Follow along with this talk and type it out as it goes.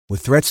With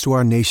threats to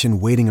our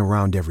nation waiting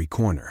around every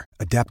corner,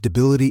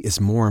 adaptability is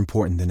more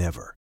important than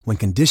ever. When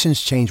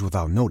conditions change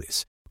without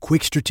notice,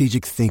 quick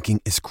strategic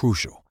thinking is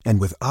crucial.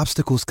 And with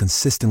obstacles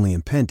consistently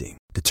impending,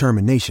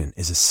 determination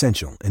is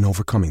essential in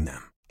overcoming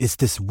them. It's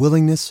this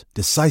willingness,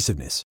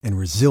 decisiveness, and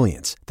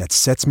resilience that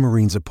sets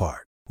Marines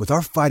apart. With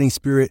our fighting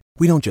spirit,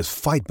 we don't just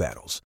fight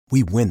battles,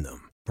 we win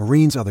them.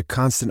 Marines are the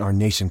constant our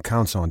nation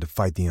counts on to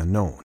fight the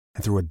unknown.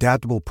 And through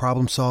adaptable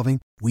problem solving,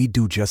 we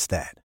do just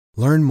that.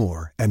 Learn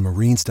more at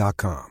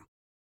marines.com.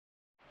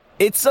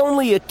 It's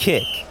only a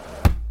kick,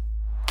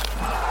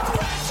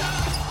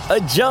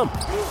 a jump,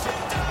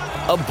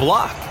 a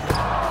block.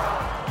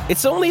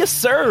 It's only a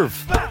serve.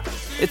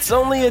 It's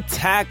only a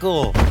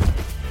tackle,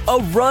 a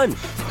run.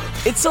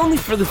 It's only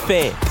for the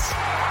fans.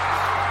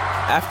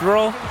 After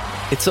all,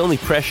 it's only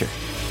pressure.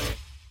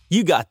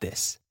 You got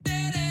this.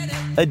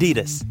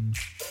 Adidas.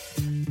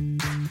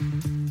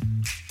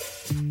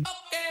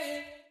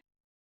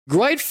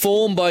 Great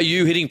form by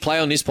you hitting play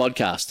on this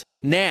podcast.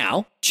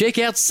 Now, check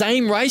out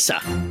Same Racer,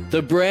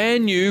 the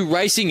brand new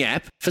racing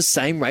app for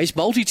same race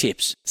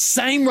multi-tips.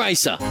 Same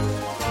Racer.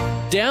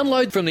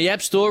 Download from the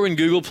App Store and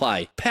Google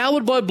Play.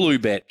 Powered by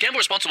Bluebet. Gamble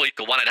responsibly.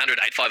 Call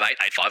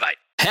 1-800-858-858.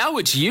 How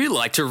would you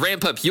like to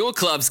ramp up your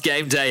club's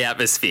game day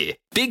atmosphere?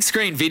 Big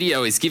Screen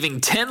Video is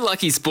giving 10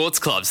 lucky sports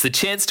clubs the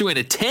chance to win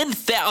a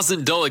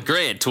 $10,000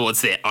 grant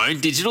towards their own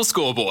digital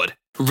scoreboard.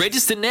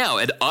 Register now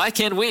at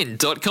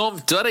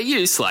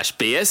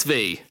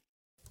iCanWin.com.au/BSV.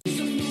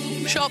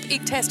 Shop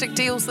Eggtastic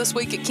deals this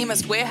week at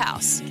Chemist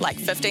Warehouse, like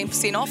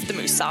 15% off the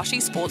Musashi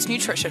Sports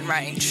Nutrition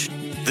range.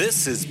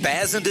 This is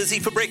Baz and Izzy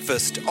for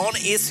breakfast on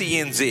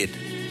SENZ.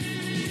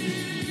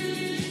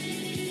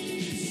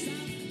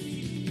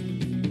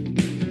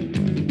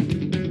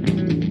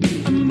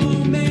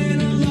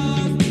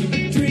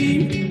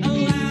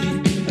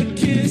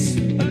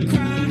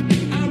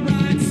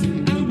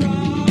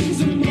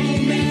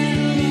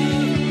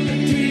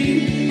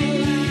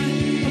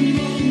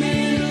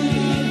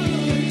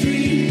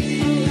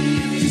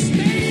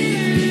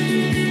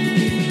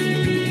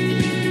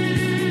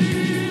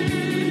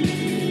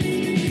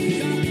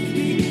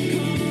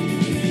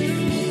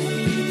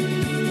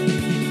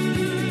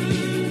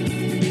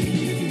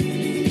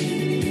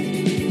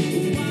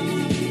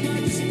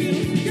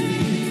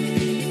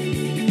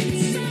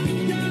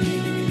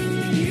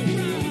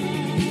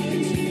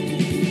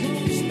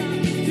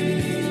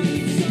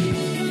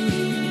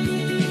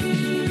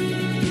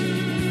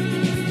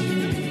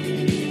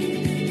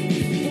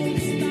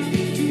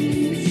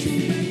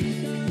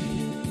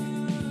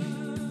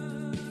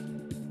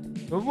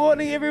 Good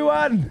morning,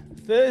 everyone.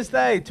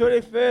 Thursday,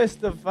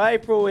 21st of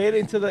April. We're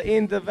heading to the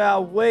end of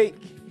our week.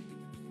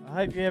 I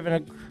hope you're having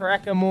a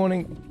cracker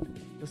morning.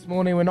 This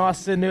morning we're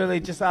nice and early,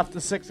 just after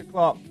 6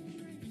 o'clock.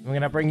 We're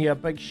going to bring you a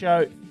big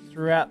show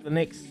throughout the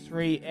next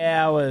 3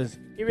 hours.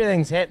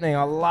 Everything's happening.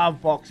 I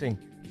love boxing.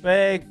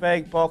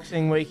 Big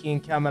boxing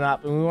weekend coming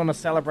up, and we want to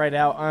celebrate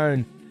our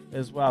own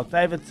as well.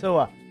 David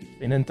Tua has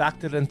been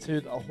inducted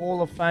into the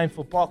Hall of Fame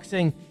for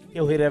boxing.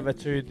 He'll head over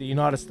to the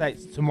United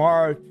States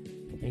tomorrow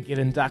and get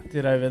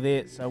inducted over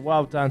there. So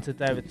well done to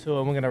David Tua,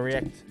 and we're going to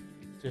react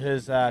to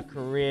his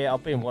career.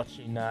 I've been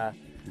watching a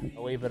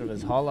wee bit of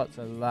his highlights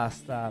over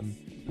last night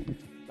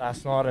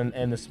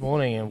and this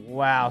morning, and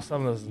wow,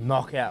 some of his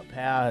knockout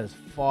power, his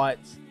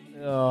fights.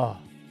 Oh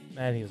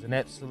man, he was an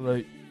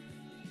absolute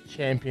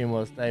champion,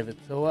 was David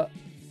Tua.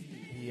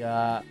 He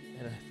had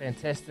a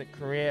fantastic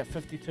career,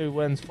 52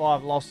 wins,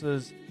 5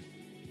 losses,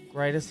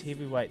 greatest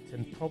heavyweight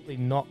and probably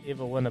not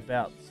ever win a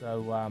bout.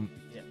 So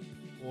yeah,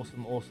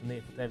 awesome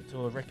there for David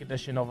Tua.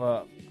 Recognition of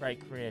a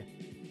great career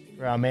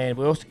for our man.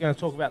 We're also going to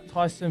talk about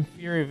Tyson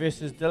Fury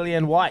versus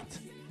Dillian Whyte.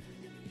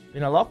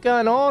 Been a lot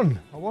going on.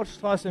 I watched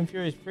Tyson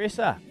Fury's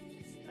presser.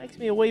 Makes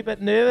me a wee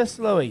bit nervous,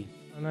 Louis.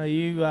 I know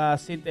you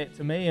said that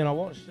to me, and I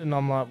watched it, and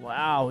I'm like,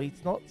 wow,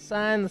 he's not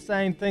saying the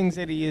same things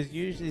that he is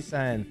usually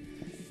saying.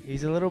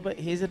 He's a little bit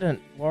hesitant,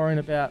 worrying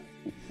about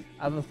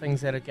other things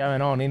that are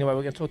going on. Anyway,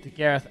 we're going to talk to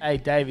Gareth A.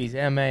 Davies,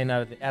 our man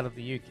out of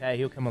the UK.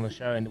 He'll come on the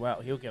show, and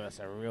well, he'll give us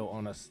a real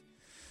honest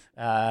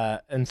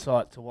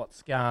insight to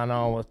what's going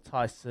on with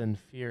Tyson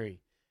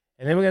Fury.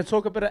 And then we're going to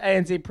talk a bit of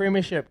ANZ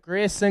Premiership.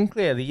 Greer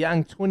Sinclair, the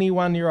young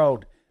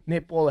 21-year-old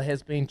netballer,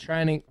 has been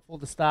training for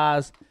the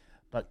Stars,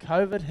 but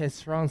COVID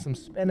has thrown some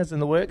spanners in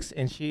the works,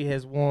 and she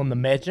has worn the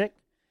Magic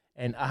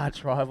and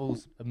arch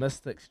rivals, the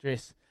Mystics,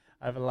 dress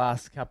over the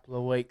last couple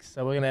of weeks.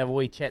 So we're going to have a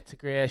wee chat to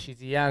Greer.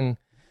 She's a young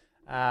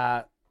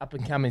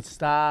up-and-coming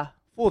star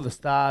for the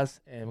Stars,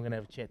 and we're going to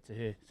have a chat to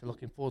her. So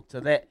looking forward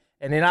to that.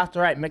 And then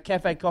after 8,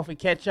 McCafe Coffee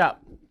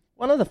Catch-Up.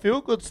 One of the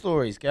feel-good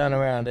stories going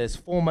around is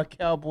former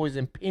Cowboys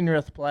and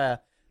Penrith player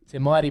Te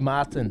Maire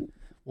Martin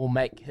will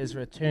make his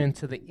return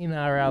to the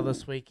NRL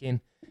this weekend,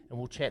 and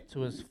we'll chat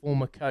to his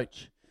former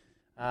coach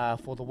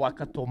for the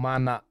Waikato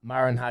Mana,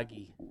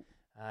 Maranhagi.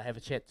 Have a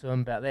chat to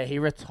him about that. He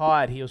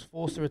retired. He was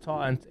forced to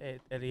retire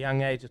at a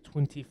young age of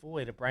 24.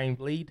 He had a brain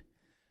bleed,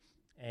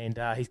 and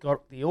he's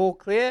got the all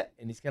clear,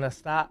 and he's going to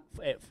start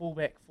at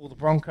fullback for the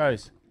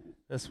Broncos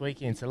this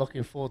weekend. So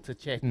looking forward to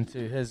chatting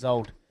to his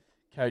old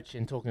coach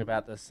and talking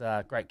about this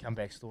great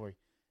comeback story.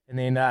 And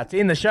then to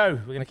end the show,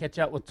 we're going to catch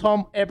up with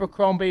Tom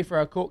Abercrombie for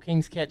our Court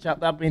Kings catch-up.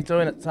 They've been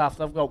doing it tough.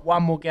 They've got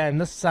one more game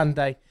this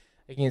Sunday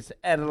against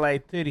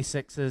Adelaide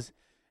 36ers.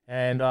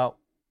 And,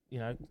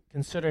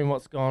 considering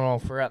what's going on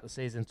throughout the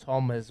season,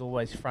 Tom has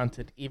always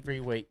fronted every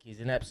week.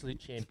 He's an absolute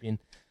champion.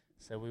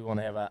 So we want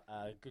to have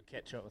a good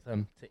catch-up with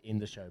him to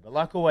end the show. But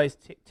like always,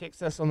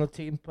 text us on the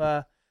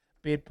Temper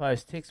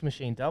Bedpost text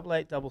machine,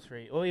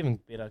 8833, or even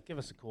better, give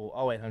us a call,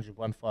 0800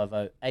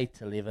 150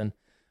 811.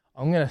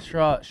 I'm going to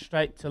throw it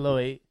straight to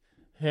Louis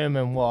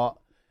Herman Watt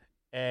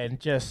and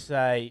just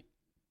say,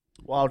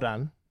 well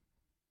done.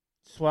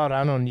 Just well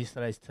done on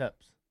yesterday's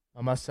tips,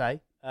 I must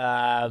say.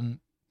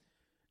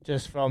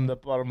 Just from the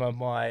bottom of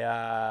my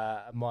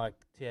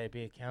TAB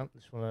account,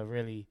 just want to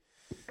really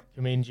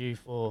commend you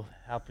for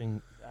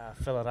helping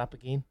fill it up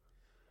again.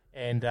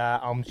 And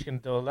I'm just going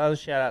to do another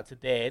shout out to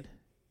Dad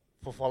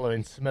for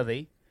following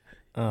Smithy.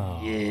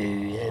 Oh.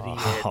 You idiot.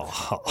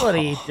 What are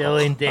you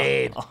doing,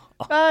 Dad?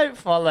 Don't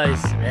follow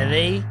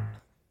Smithy.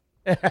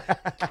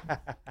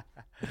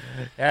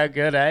 How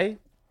good, eh?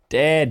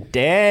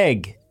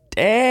 Dad,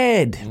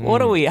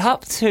 what are we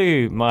up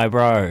to, my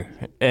bro?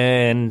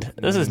 And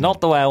this is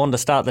not the way I want to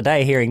start the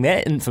day, hearing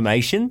that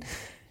information.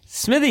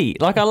 Smithy,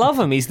 I love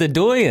him. He's the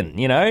doyen,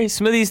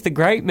 Smithy's the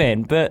great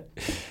man, but,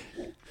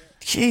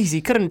 geez,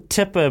 he couldn't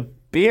tip a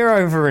beer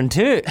over in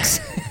Turks.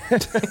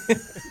 That's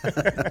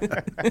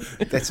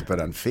a bit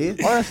unfair.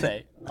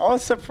 Honestly, I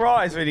was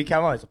surprised when he came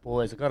on. I said,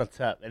 boys, I got a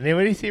tip. And then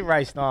when he said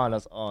race 9, I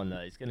was, oh no,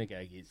 he's going to go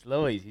against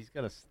Louis. He's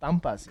going to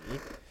stump us here.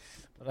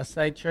 But I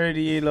stayed true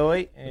to you,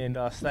 Louis, and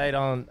I stayed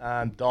on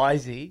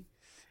Daisy.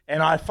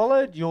 And I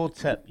followed your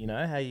tip,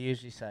 how you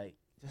usually say,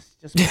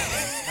 just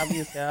cover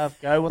yourself,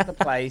 go with the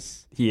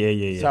place.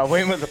 Yeah. So I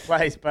went with the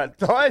place, but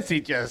Daisy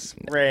just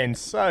ran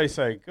so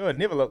good.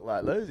 Never looked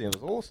like losing. It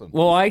was awesome.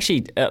 Well, I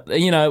actually,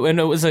 and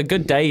it was a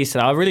good day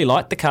yesterday. I really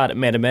liked the card at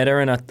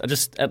Matamata, and I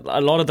just a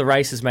lot of the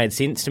races made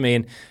sense to me.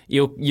 And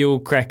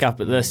you'll crack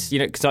up at this,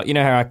 because you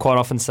know how I quite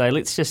often say,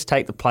 let's just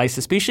take the place,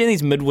 especially in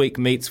these midweek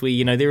meets where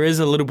there is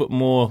a little bit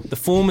more. The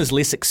form is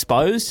less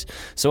exposed.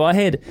 So I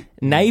had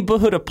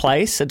Neighbourhood a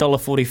place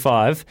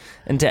 $1.45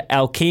 into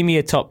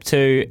Alchemia top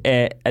 2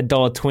 at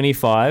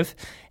 $1.25.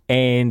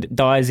 And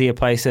Daisy a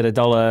place at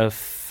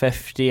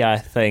 $1.50, I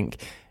think,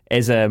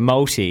 as a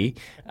multi.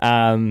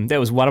 That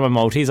was one of my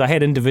multis. I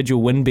had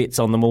individual win bets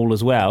on them all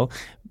as well.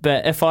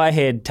 But if I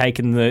had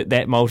taken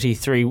that multi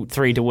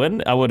three to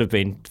win, I would have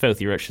been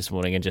filthy rich this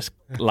morning and just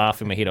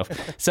laughing my head off.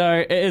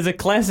 So it is a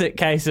classic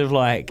case of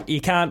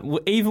you can't,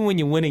 even when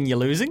you're winning, you're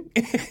losing.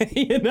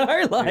 Even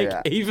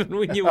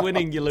when you're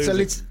winning, you're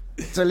losing.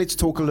 So let's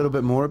talk a little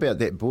bit more about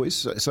that,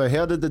 boys. So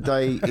how did the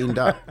day end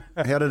up?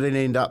 How did it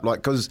end up?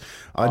 Because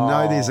I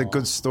know there's a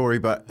good story,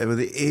 but with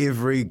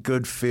every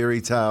good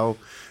fairy tale,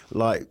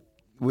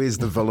 where's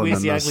the villain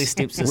Where's in the this? ugly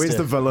stepsister? Where's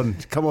the villain?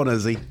 Come on,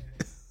 Izzy.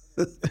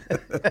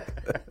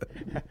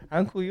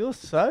 Uncle, you're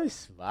so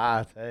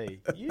smart, hey?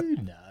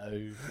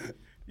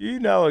 You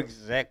know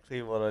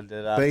exactly what I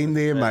did. Been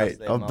there, mate.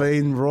 I've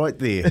been right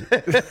there.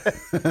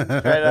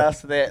 Right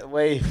after that,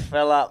 we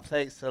fell up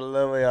thanks to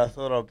Louis. I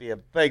thought I'd be a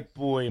big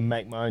boy and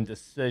make my own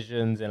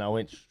decisions, and I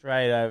went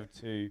straight over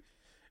to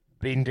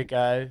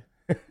Bendigo.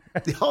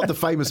 Oh, the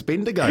famous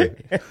Bendigo.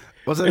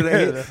 Was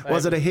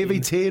it a heavy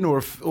 10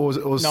 or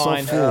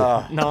soft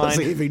 4? 9. Was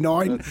it heavy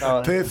 9?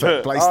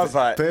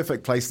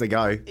 Perfect place to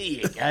go. There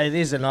you go.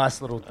 There's a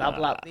nice little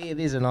double up there.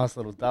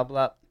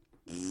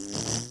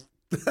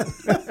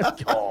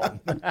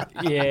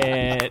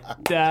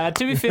 Yeah.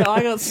 To be fair,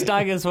 I got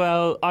stung as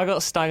well.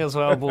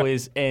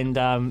 Boys. And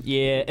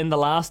in the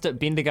last at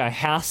Bendigo,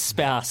 House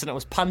Spouse, and it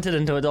was punted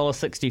into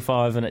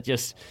 $1.65, and it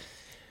just.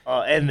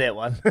 Oh, and that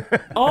one.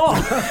 Oh,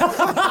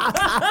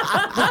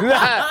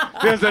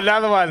 there was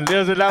another one.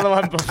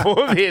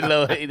 Before there,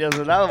 Louis. There was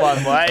another one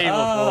way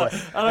before.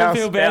 I don't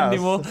feel bad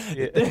anymore.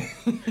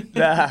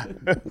 Yeah.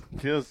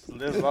 There's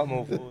a lot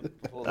more before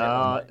that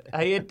one.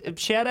 Hey,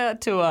 shout out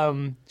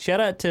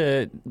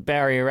to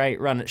Barrier 8,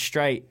 Run It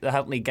Straight, the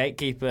Huntly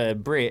gatekeeper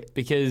Brett,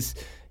 because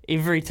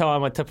every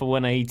time I tip a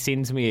winner, he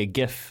sends me a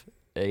GIF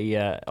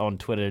on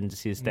Twitter and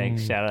says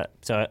thanks, shout out.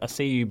 So I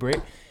see you,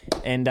 Brett.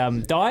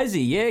 And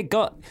Daisy,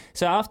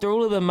 so after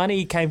all of the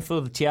money came for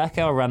the Te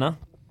Akau runner,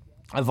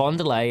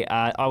 Vondelay,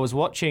 I was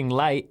watching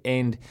late,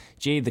 and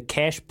the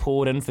cash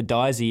poured in for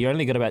Daisy. You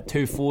only got about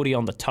 $2.40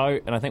 on the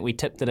tote, and I think we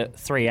tipped it at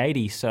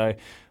 $3.80. So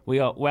we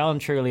got well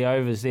and truly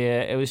overs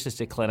there. It was just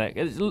a clinic.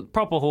 It was a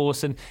proper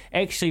horse, and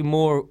actually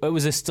it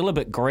was still a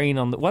bit green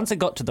on the. Once it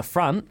got to the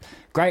front,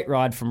 great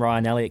ride from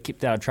Ryan Elliott,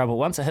 kept out of trouble.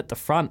 Once it hit the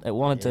front, it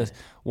wanted to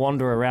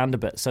wander around a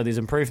bit. So there's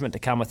improvement to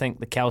come. I think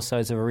the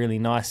Kelsos have a really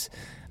nice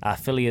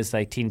filly, as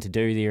they tend to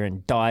do there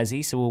in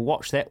Daisy. So we'll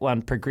watch that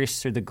one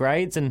progress through the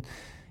grades. And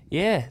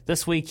yeah,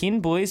 this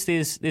weekend, boys,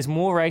 there's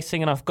more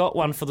racing, and I've got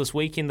one for this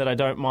weekend that I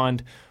don't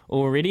mind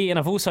already. And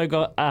I've also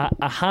got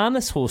a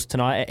harness horse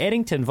tonight at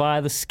Addington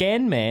via the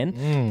Scan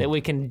Man that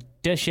we can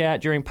dish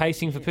out during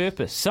Pacing for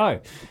Purpose. So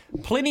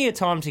plenty of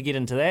time to get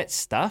into that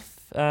stuff.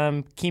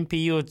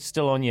 Kempy, you're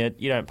still on you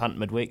don't punt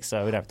midweek,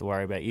 so we don't have to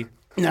worry about you.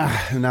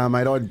 No,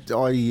 mate.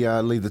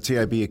 I leave the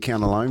TAB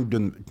account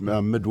alone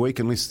midweek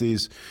unless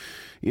there's,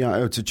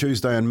 it's a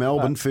Tuesday in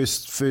Melbourne,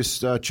 first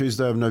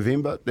Tuesday of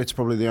November. That's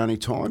probably the only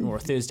time. Or a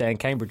Thursday in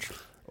Cambridge.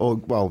 Or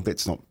well,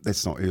 that's not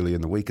early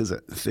in the week, is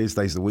it?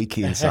 Thursday's the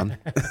weekend, son.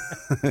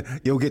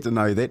 You'll get to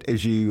know that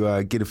as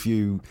you get a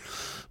few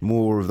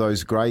more of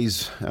those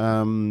greys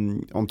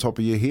on top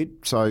of your head.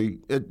 So,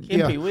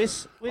 Kempy,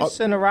 where's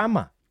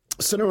Cinerama?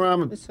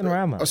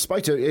 Cinerama. I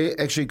spoke to,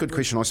 actually, good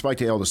question. I spoke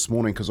to Al this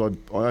morning because I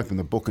opened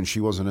the book and she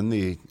wasn't in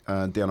there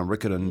down in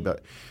Riccarton,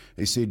 but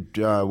he said,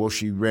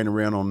 she ran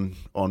around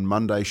on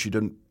Monday. She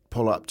didn't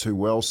pull up too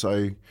well,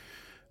 so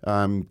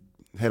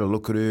had a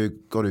look at her,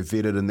 got her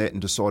vetted and that,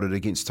 and decided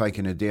against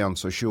taking her down.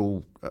 So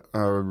she'll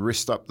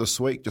rest up this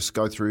week, just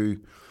go through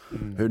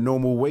her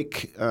normal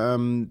week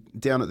down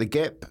at the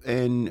Gap,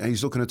 and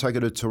he's looking to take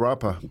her to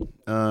Tarapa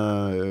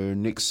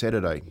next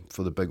Saturday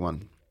for the big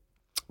one.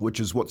 Which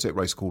is, what's that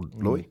race called,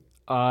 Louis?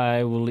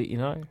 I will let you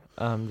know.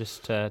 So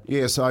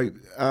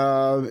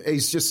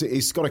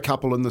he's got a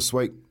couple in this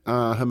week.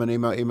 Him and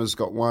Emma. Emma's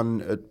got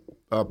one at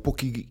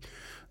Bookie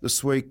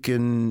this week,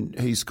 and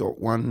he's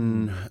got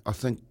one, I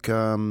think.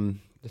 The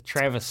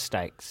Travis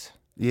Stakes.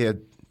 Yeah,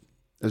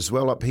 as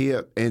well up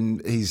here,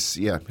 and he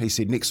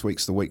said next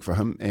week's the week for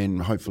him,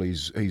 and hopefully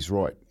he's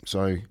right.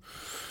 So,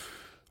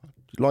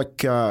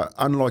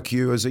 unlike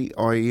you, Izzy,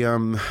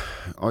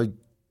 I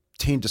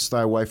tend to stay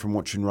away from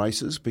watching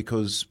races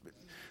because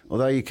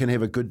although you can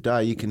have a good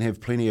day, you can have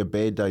plenty of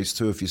bad days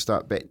too if you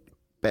start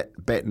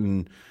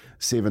batting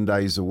 7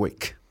 days a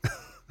week.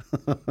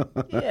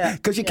 Yeah,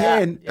 because you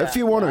can if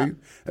you want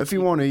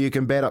to, you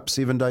can bat up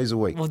 7 days a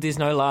week. Well, there's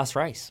no last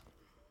race.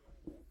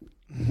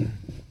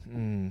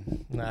 No,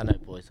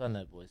 boys.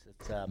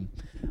 It's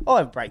I'll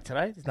have a break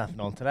today. There's nothing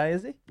on today,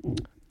 is there?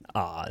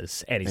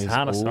 It's Eddie's There's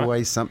harness.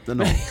 always something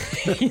on.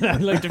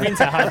 Look, depends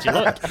how hard you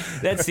look.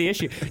 That's the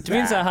issue.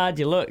 Depends how hard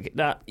you look.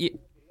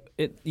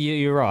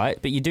 You're right,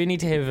 but you do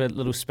need to have a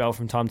little spell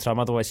from time to time.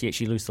 Otherwise, you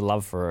actually lose the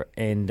love for it,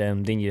 and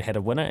then you had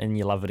a winner and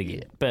you love it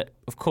again. But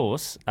of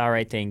course,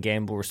 R18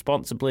 gamble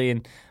responsibly,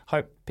 and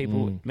hope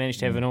people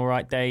managed to have an all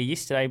right day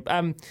yesterday.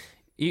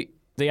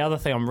 The other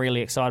thing I'm really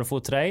excited for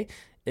today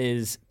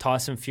is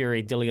Tyson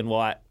Fury, Dillian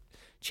Whyte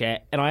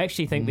chat, and I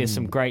actually think there's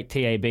some great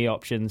TAB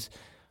options.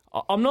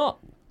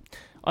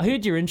 I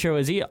heard your intro,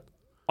 Izzy.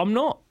 I'm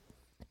not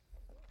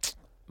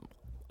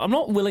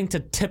willing to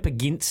tip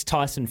against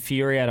Tyson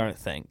Fury, I don't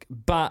think.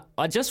 But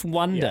I just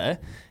wonder,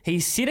 he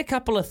said a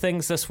couple of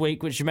things this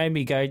week which made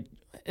me go,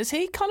 is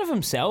he kind of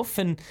himself?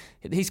 And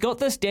he's got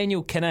this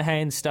Daniel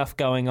Kinahan stuff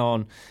going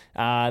on,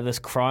 this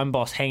crime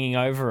boss hanging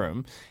over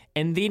him.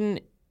 And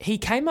then he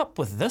came up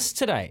with this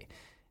today,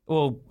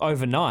 well,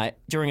 overnight,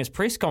 during his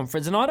press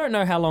conference. And I don't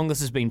know how long this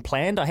has been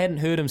planned. I hadn't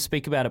heard him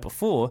speak about it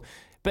before.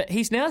 But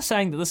he's now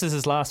saying that this is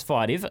his last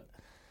fight ever.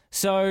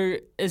 So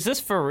is this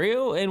for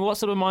real? And what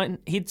sort of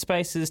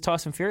headspace is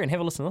Tyson Fury? And have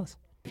a listen to this.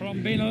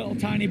 From being a little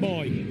tiny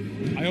boy,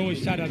 I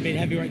always said I'd be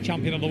heavyweight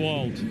champion of the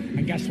world.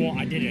 And guess what?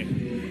 I did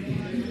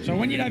it. So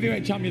when you're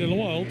heavyweight champion of the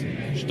world,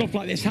 stuff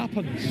like this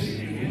happens.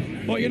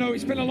 But,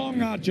 it's been a long,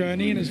 hard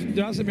journey, and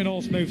there hasn't been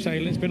all smooth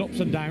sailing. It's been ups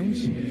and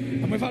downs.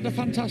 And we've had a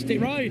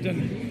fantastic ride.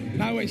 And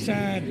now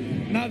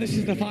now this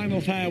is the final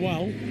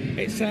farewell.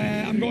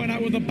 I'm going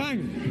out with a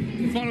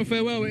bang. Final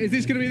farewell. Is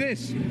this going to be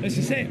this? This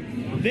is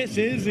it. This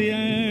is the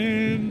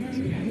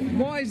end.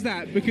 Why is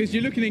that? Because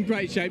you're looking in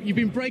great shape. You've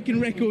been breaking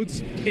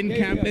records in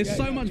camp. There's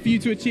so much for you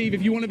to achieve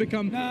if you want to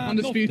become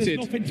undisputed. There's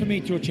nothing for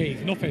me to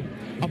achieve. Nothing.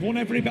 I've won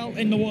every belt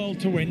in the world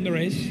to win. There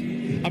is.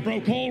 I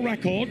broke all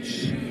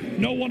records.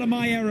 No one in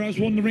my era has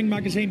won the Ring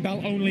Magazine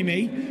belt, only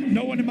me.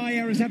 No one in my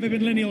era has ever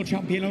been lineal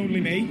champion, only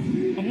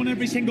me. I've won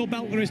every single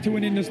belt there is to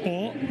win in the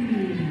sport.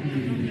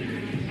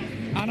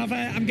 And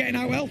I'm getting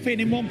out healthy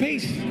and in one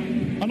piece.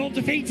 I'm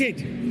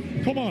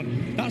undefeated. Come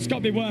on, that's got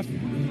to be worth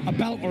a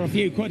belt or a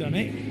few quid on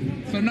it.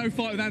 So no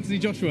fight with Anthony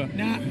Joshua?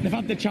 Nah, they've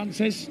had the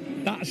chances.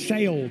 That's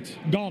sailed.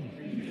 Gone.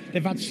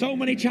 They've had so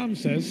many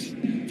chances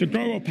to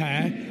grow a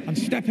pair and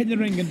step in the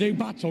ring and do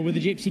battle with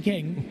the Gypsy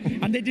King,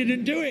 and they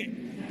didn't do it.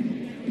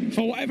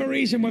 For whatever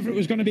reason, whether it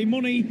was going to be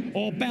money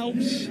or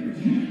belts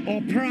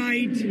or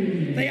pride,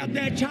 they had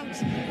their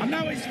chance, and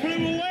now it's flew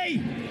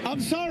away.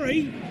 I'm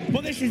sorry,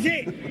 but this is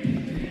it.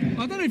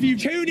 I don't know if you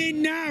tune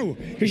in now,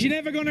 because you're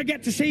never going to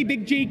get to see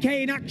Big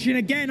GK in action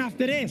again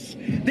after this.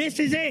 This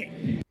is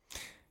it.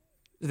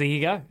 There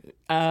you go.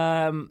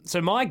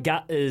 So my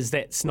gut is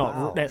that's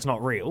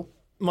not real.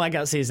 My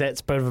gut says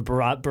that's a bit of a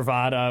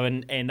bravado,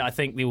 and I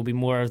think there will be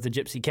more of the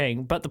Gypsy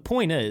King. But the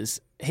point is,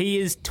 he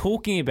is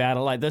talking about it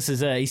like this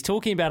is it. He's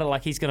talking about it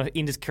like he's going to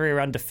end his career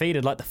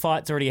undefeated, like the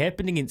fight's already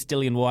happened against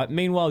Dillian Whyte.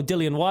 Meanwhile,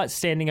 Dillian Whyte's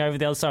standing over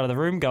the other side of the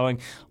room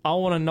going, I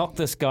want to knock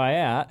this guy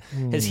out.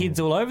 His head's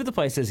all over the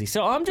place, is he?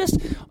 So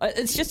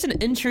it's just an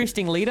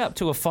interesting lead up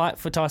to a fight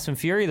for Tyson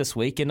Fury this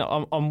week, and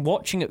I'm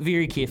watching it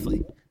very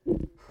carefully.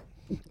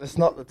 It's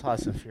not the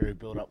Tyson Fury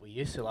build-up we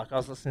used to. Like, I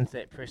was listening to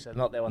that presser,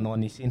 not that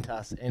one you sent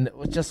us, and it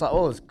was just like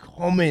all his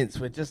comments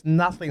were just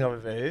nothing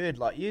I've ever heard.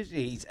 Like,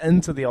 usually he's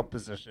into the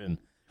opposition,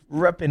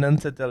 ripping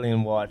into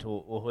Dillian White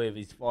or whoever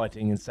he's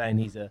fighting and saying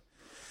he's a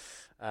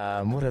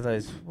what are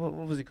those? What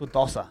was he called?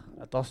 Dosser,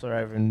 a Dosser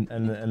over in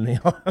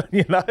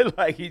the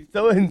like he's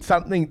doing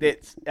something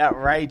that's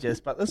outrageous.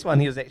 But this one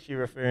he was actually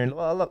referring.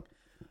 Well, look,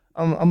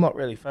 I'm not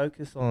really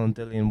focused on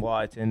Dillian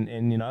White and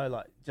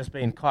like just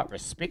being quite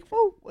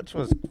respectful, which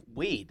was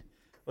weird.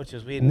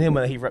 And then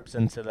when he rips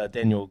into the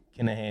Daniel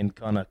Kinahan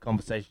kind of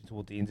conversation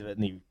toward the end of it,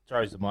 and he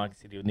throws the mic and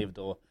said he would never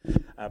do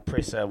a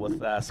presser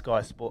with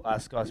Sky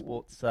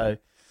Sports. So.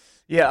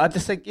 Yeah, I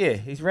just think,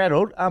 he's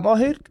rattled. I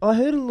heard a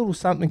little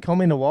something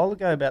comment a while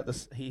ago about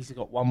this. He's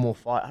got one more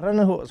fight. I don't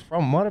know who it was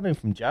from. Might have been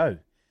from Joe,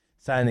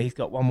 saying that he's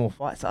got one more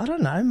fight. So I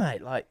don't know,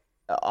 mate. Like,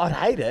 I'd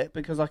hate it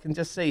because I can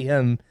just see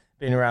him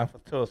being around for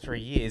 2 or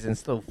 3 years and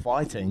still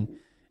fighting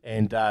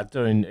and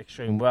doing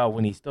extremely well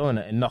when he's doing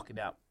it and knocking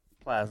out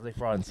players left,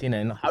 right, and centre.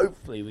 And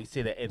hopefully we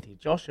see that Anthony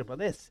Joshua. But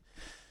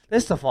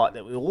that's the fight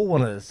that we all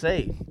wanted to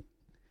see.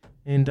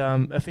 And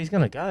if he's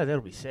going to go, that'll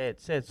be sad.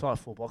 Sad sight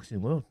for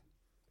boxing world.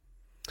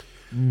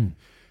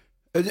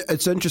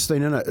 It's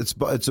interesting, isn't it?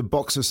 It's a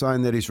boxer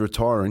saying that he's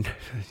retiring,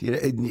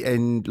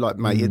 and like,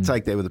 mate, you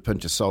take that with a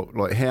pinch of salt.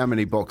 Like, how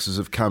many boxers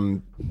have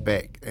come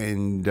back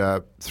and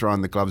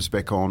thrown the gloves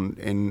back on?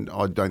 And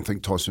I don't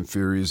think Tyson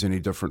Fury is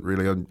any different,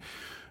 really.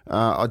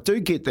 I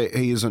do get that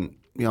he isn't.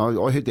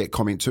 I heard that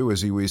comment too,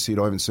 as he said,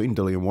 I haven't seen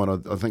Dillian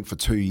White, I think, for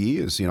 2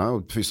 years.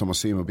 First time I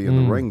see him will be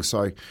in the ring.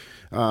 So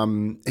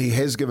he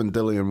has given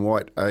Dillian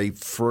White a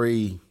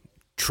free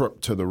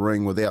trip to the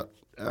ring without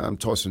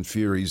Tyson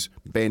Fury's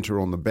banter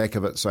on the back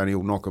of it, saying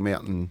he'll knock him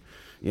out in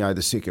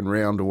the second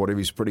round or whatever.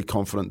 He's pretty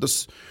confident.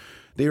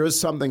 There is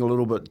something a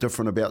little bit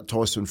different about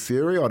Tyson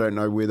Fury. I don't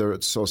know whether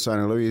it's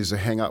saying Louis a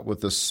hang up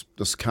with this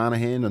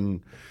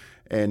Kinahan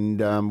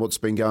and what's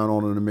been going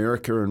on in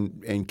America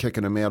and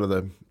kicking him out of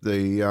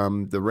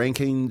the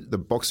ranking, the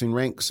boxing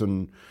ranks,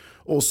 and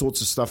all sorts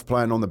of stuff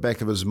playing on the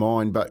back of his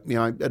mind. But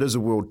it is a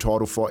world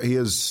title fight. He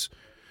is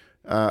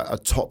a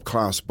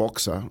top-class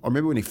boxer. I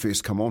remember when he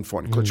first come on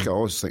fighting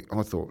Klitschko,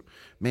 I thought,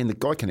 man, the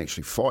guy can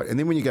actually fight. And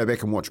then when you go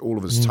back and watch all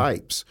of his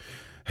tapes,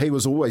 he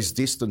was always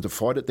destined to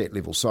fight at that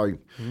level. So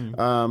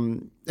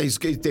he's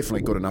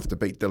definitely good enough to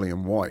beat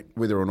Dillian White.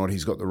 Whether or not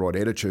he's got the right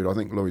attitude, I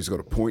think Louis got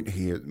a point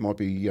here. It might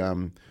be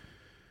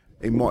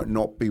he might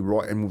not be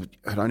right, and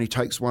it only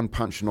takes one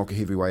punch to knock a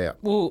heavyweight out.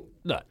 Well,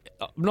 no,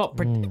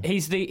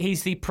 he's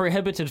the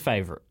prohibited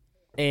favourite,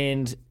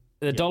 and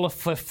the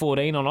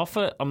 $1.14 on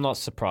offer, I'm not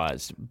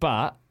surprised.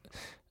 But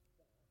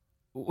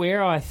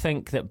where I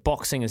think that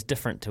boxing is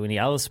different to any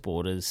other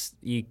sport is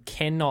you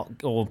cannot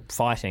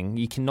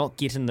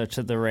get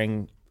into the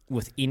ring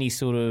with any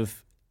sort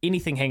of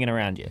anything hanging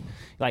around you.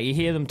 Like, you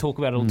hear them talk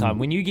about it all the time.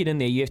 When you get in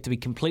there, you have to be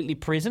completely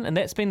present, and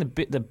that's been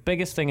the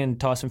biggest thing in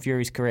Tyson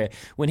Fury's career.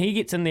 When he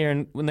gets in there,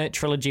 and when that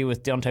trilogy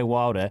with Deontay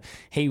Wilder,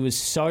 he was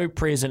so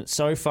present,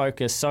 so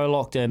focused, so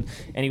locked in,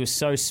 and he was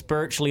so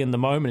spiritually in the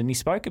moment, and he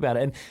spoke about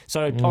it. And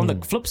so on the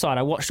flip side,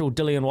 I watched all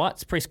Dillian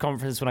White's press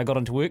conferences when I got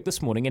into work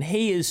this morning, and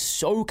he is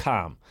so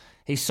calm.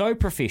 He's so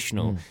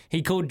professional.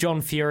 He called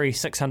John Fury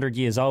 600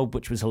 years old,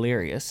 which was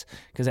hilarious,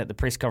 because at the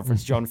press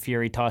conference, John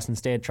Fury,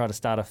 Tyson's dad, tried to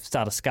start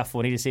a scuffle,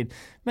 and he just said,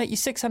 mate, you're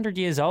 600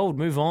 years old,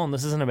 move on,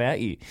 this isn't about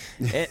you.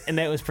 And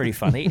that was pretty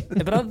funny.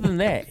 But other than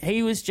that,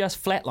 he was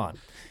just flatline.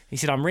 He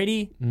said, I'm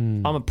ready,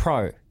 I'm a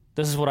pro.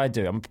 This is what I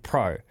do, I'm a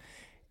pro.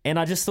 And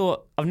I just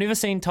thought, I've never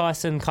seen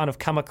Tyson kind of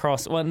come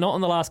across, well, not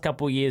in the last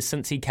couple of years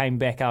since he came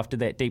back after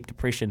that deep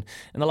depression.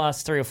 In the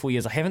last 3 or 4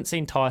 years, I haven't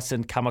seen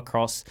Tyson come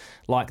across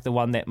like the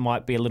one that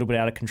might be a little bit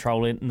out of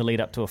control in the lead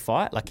up to a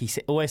fight. Like, he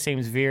always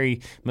seems very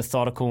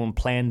methodical and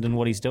planned in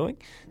what he's doing.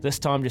 This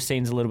time just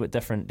seems a little bit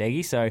different,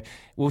 Daggy. So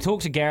we'll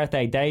talk to Gareth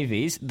A.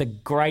 Davies, the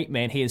great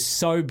man. He is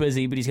so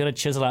busy, but he's going to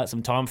chisel out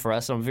some time for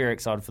us, so I'm very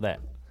excited for that.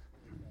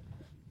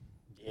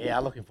 Yeah,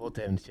 looking forward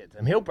to having to chat to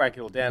him. He'll break it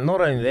all down.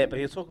 Not only that, but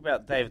he'll talk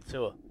about David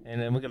Tua. And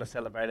then we're going to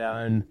celebrate our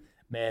own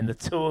man, the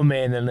Tua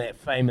man, and that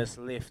famous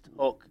left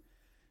hook.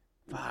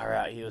 Far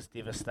out, he was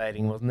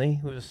devastating, wasn't he?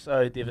 He was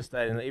so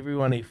devastating.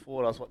 Everyone he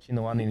fought, I was watching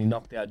the one and he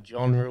knocked out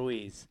John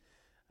Ruiz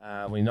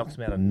when he knocks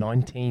him out in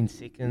 19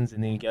 seconds.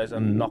 And then he goes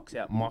on and knocks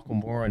out Michael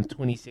Moore in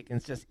 20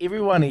 seconds. Just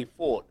everyone he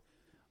fought.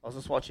 I was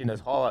just watching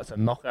his highlights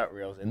and knockout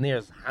reels, and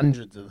there's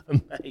hundreds of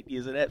them, mate.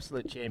 He's an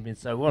absolute champion.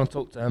 So we want to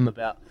talk to him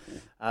about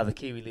the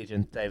Kiwi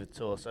legend, David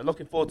Tua. So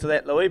looking forward to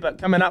that, Louis. But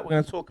coming up, we're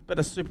going to talk a bit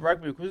of Super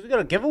Rugby because we've got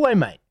a giveaway,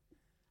 mate.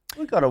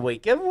 We've got a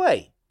week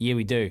giveaway. Yeah,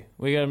 we do.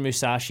 We got a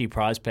Musashi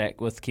prize pack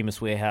with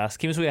Chemist Warehouse.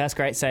 Chemist Warehouse,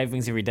 great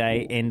savings every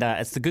day, and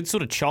it's the good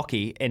sort of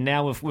chocky, and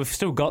now we've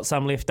still got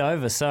some left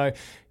over. So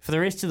for the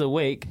rest of the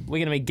week, we're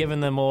going to be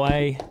giving them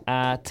away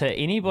to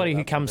anybody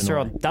who comes through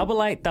on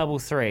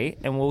 8833,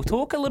 and we'll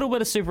talk a little bit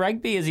of Super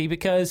Rugby, Izzy,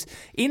 because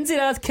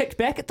NZR's kicked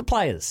back at the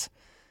players.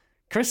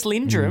 Chris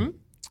Lendrum,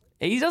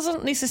 he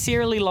doesn't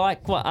necessarily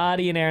like what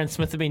Artie and Aaron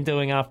Smith have been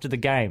doing after the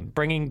game,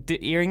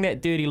 airing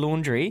that dirty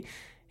laundry.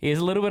 He is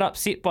a little bit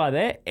upset by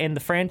that, and the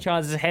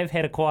franchises have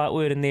had a quiet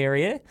word in their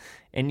area,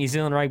 and New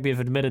Zealand Rugby have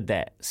admitted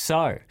that.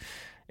 So,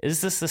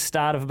 is this the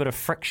start of a bit of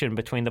friction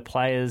between the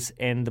players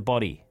and the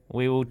body?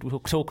 We'll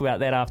talk about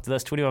that after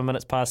this. 21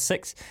 minutes past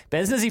 6.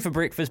 Baz Nizzi for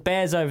breakfast.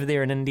 Baz over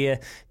there in India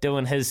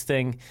doing his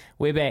thing.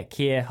 We're back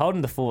here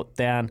holding the fort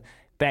down.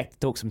 Back to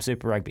talk some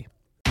Super Rugby.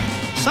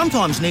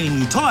 Sometimes needing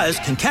new tyres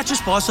can catch us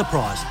by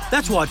surprise.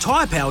 That's why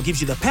Tyre Power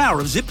gives you the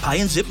power of Zip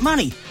Pay and Zip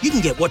Money. You can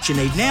get what you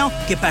need now,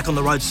 get back on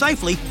the road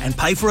safely and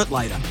pay for it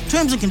later.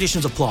 Terms and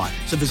conditions apply.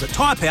 So visit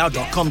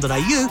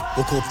tyrepower.com.au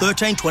or call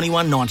 13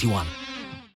 21 91.